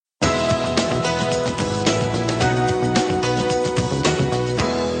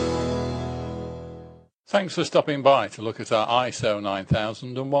Thanks for stopping by to look at our ISO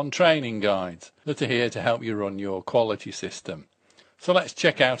 9001 training guides that are here to help you run your quality system. So let's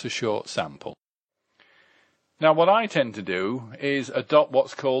check out a short sample. Now what I tend to do is adopt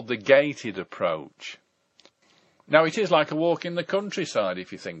what's called the gated approach. Now it is like a walk in the countryside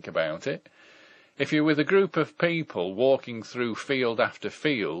if you think about it. If you're with a group of people walking through field after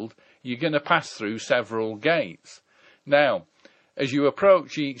field, you're going to pass through several gates. Now, as you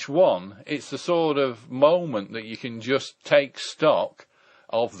approach each one, it's the sort of moment that you can just take stock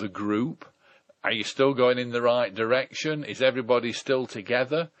of the group. Are you still going in the right direction? Is everybody still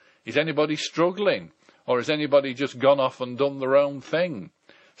together? Is anybody struggling? Or has anybody just gone off and done their own thing?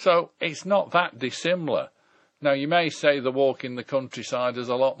 So it's not that dissimilar. Now you may say the walk in the countryside has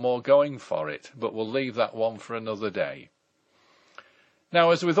a lot more going for it, but we'll leave that one for another day.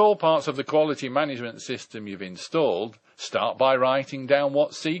 Now, as with all parts of the quality management system you've installed, start by writing down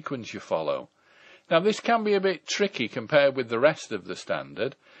what sequence you follow. Now, this can be a bit tricky compared with the rest of the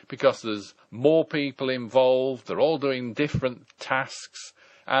standard, because there's more people involved, they're all doing different tasks,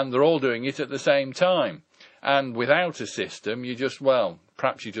 and they're all doing it at the same time. And without a system,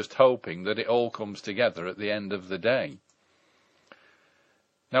 perhaps you're just hoping that it all comes together at the end of the day.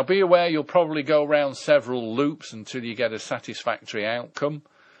 Now be aware you'll probably go round several loops until you get a satisfactory outcome.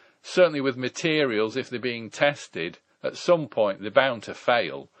 Certainly with materials, if they're being tested, at some point they're bound to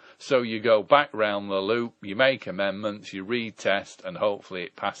fail. So you go back round the loop, you make amendments, you retest, and hopefully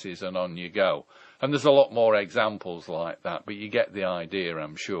it passes and on you go. And there's a lot more examples like that, but you get the idea,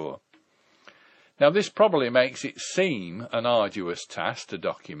 I'm sure. Now this probably makes it seem an arduous task to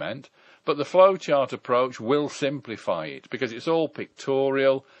document, but the flowchart approach will simplify it because it's all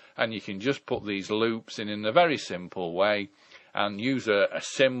pictorial and you can just put these loops in a very simple way and use a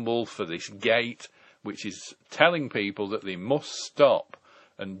symbol for this gate, which is telling people that they must stop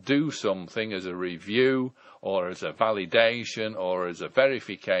and do something as a review or as a validation or as a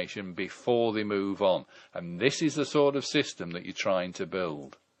verification before they move on. And this is the sort of system that you're trying to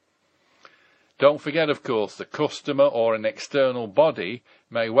build. Don't forget, of course, the customer or an external body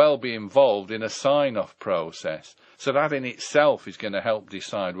may well be involved in a sign-off process. So that in itself is going to help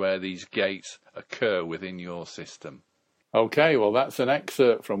decide where these gates occur within your system. Okay, well that's an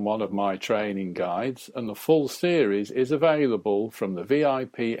excerpt from one of my training guides, and the full series is available from the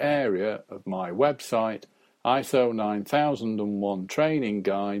VIP area of my website,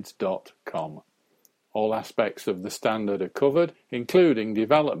 ISO9001trainingguides.com. All aspects of the standard are covered, including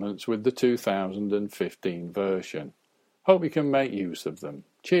developments with the 2015 version. Hope you can make use of them.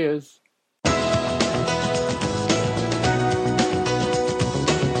 Cheers!